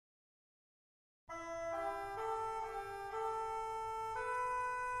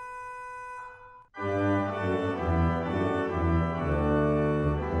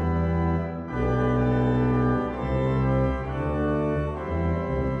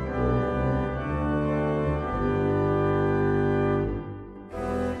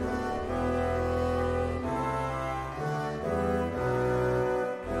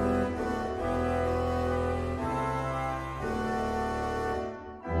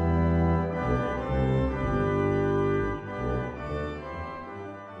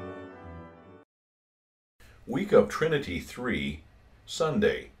speak of Trinity 3,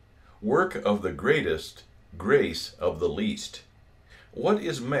 Sunday, work of the greatest, grace of the least. What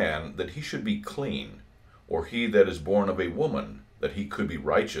is man that he should be clean, or he that is born of a woman that he could be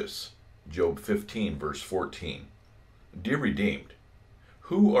righteous? Job 15, verse 14. Dear redeemed,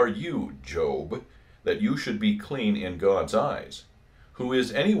 who are you, Job, that you should be clean in God's eyes? Who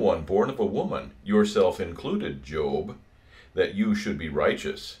is anyone born of a woman, yourself included, Job, that you should be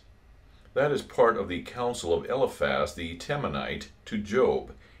righteous? That is part of the counsel of Eliphaz the Temanite to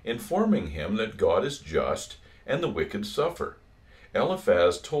Job, informing him that God is just and the wicked suffer.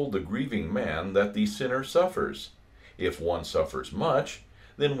 Eliphaz told the grieving man that the sinner suffers. If one suffers much,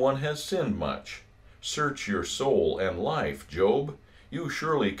 then one has sinned much. Search your soul and life, Job. You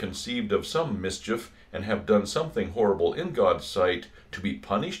surely conceived of some mischief and have done something horrible in God's sight to be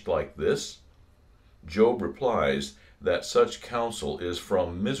punished like this? Job replies that such counsel is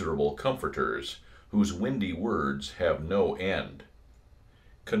from miserable comforters, whose windy words have no end.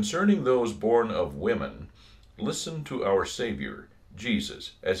 Concerning those born of women, listen to our Savior,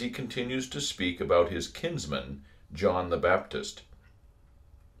 Jesus, as he continues to speak about his kinsman, John the Baptist.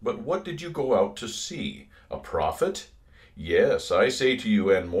 But what did you go out to see? A prophet? Yes, I say to you,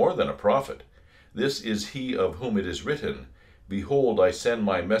 and more than a prophet. This is he of whom it is written, Behold, I send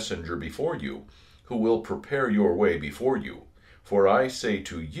my messenger before you, who will prepare your way before you. For I say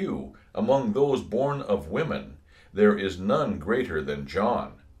to you, among those born of women, there is none greater than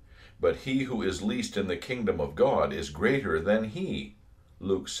John. But he who is least in the kingdom of God is greater than he.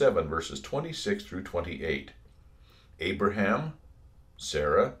 Luke 7, verses 26 through 28. Abraham,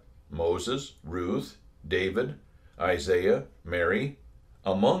 Sarah, Moses, Ruth, David, Isaiah, Mary,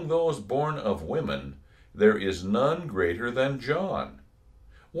 among those born of women, there is none greater than John.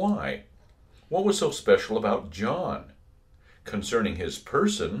 Why? What was so special about John? Concerning his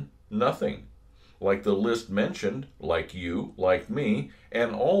person, nothing. Like the list mentioned, like you, like me,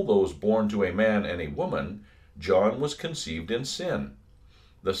 and all those born to a man and a woman, John was conceived in sin.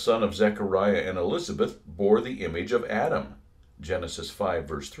 The son of Zechariah and Elizabeth bore the image of Adam, Genesis 5,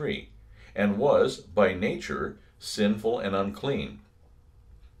 verse 3, and was, by nature, sinful and unclean.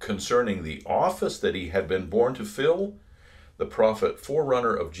 Concerning the office that he had been born to fill, the prophet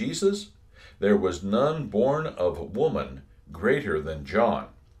forerunner of Jesus, there was none born of woman greater than John.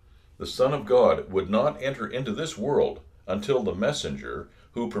 The Son of God would not enter into this world until the messenger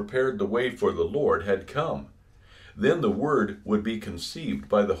who prepared the way for the Lord had come. Then the Word would be conceived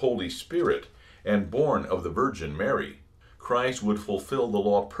by the Holy Spirit and born of the Virgin Mary. Christ would fulfill the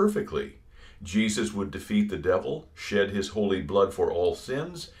law perfectly. Jesus would defeat the devil, shed his holy blood for all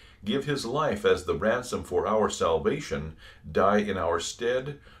sins, give his life as the ransom for our salvation, die in our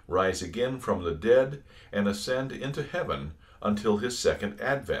stead, rise again from the dead, and ascend into heaven until his second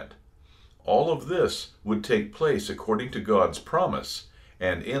advent. All of this would take place according to God's promise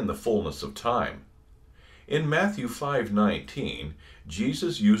and in the fullness of time. In Matthew 5:19,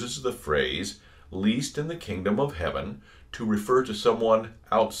 Jesus uses the phrase, least in the kingdom of heaven, to refer to someone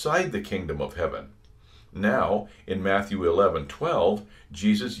outside the kingdom of heaven. Now, in Matthew 11:12,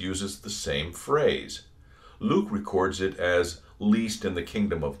 Jesus uses the same phrase. Luke records it as least in the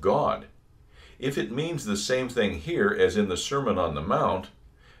kingdom of God. If it means the same thing here as in the Sermon on the Mount,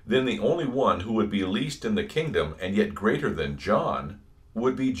 then the only one who would be least in the kingdom and yet greater than John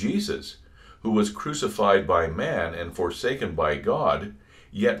would be Jesus, who was crucified by man and forsaken by God,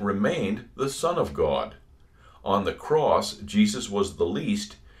 yet remained the Son of God. On the cross, Jesus was the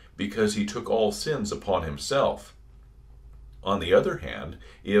least because he took all sins upon himself. On the other hand,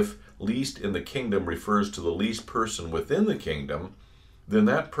 if least in the kingdom refers to the least person within the kingdom, then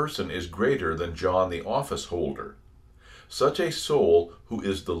that person is greater than John the office holder. Such a soul who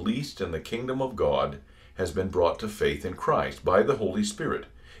is the least in the kingdom of God has been brought to faith in Christ by the Holy Spirit,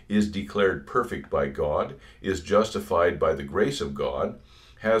 is declared perfect by God, is justified by the grace of God,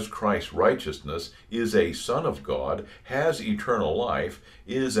 has Christ's righteousness, is a son of God, has eternal life,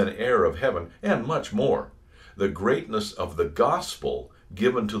 is an heir of heaven, and much more. The greatness of the gospel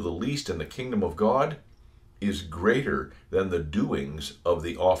given to the least in the kingdom of God is greater than the doings of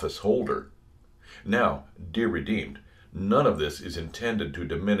the office holder. Now, dear redeemed, none of this is intended to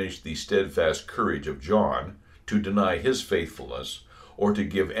diminish the steadfast courage of John, to deny his faithfulness, or to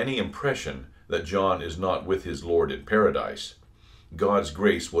give any impression that John is not with his Lord in paradise. God's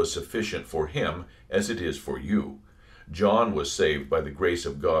grace was sufficient for him as it is for you. John was saved by the grace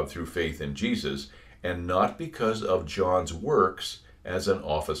of God through faith in Jesus, and not because of John's works as an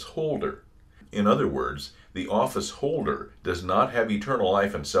office holder. In other words, the office holder does not have eternal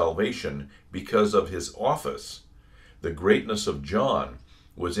life and salvation because of his office. The greatness of John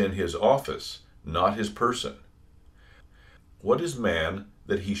was in his office, not his person. What is man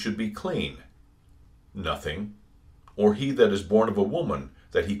that he should be clean? Nothing. Or he that is born of a woman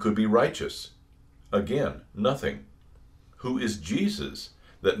that he could be righteous? Again, nothing. Who is Jesus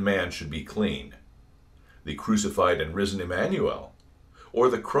that man should be clean? The crucified and risen Emmanuel? Or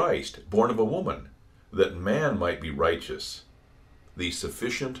the Christ, born of a woman, that man might be righteous? The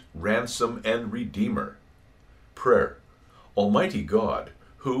sufficient ransom and redeemer. Prayer. Almighty God,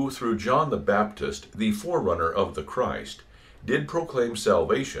 who through John the Baptist, the forerunner of the Christ, did proclaim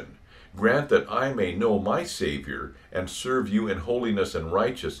salvation, grant that I may know my Savior and serve you in holiness and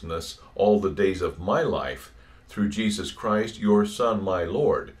righteousness all the days of my life, through Jesus Christ, your Son, my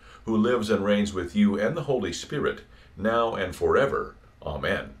Lord, who lives and reigns with you and the Holy Spirit, now and forever.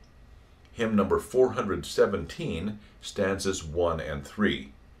 Amen. Hymn number 417, stanzas 1 and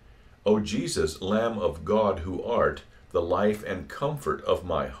 3. O Jesus, Lamb of God, who art the life and comfort of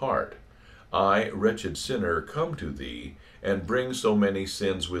my heart, I, wretched sinner, come to thee, and bring so many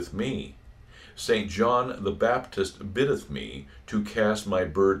sins with me. St. John the Baptist biddeth me to cast my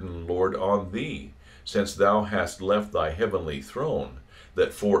burden, Lord, on thee, since thou hast left thy heavenly throne,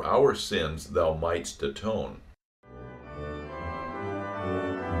 that for our sins thou mightst atone.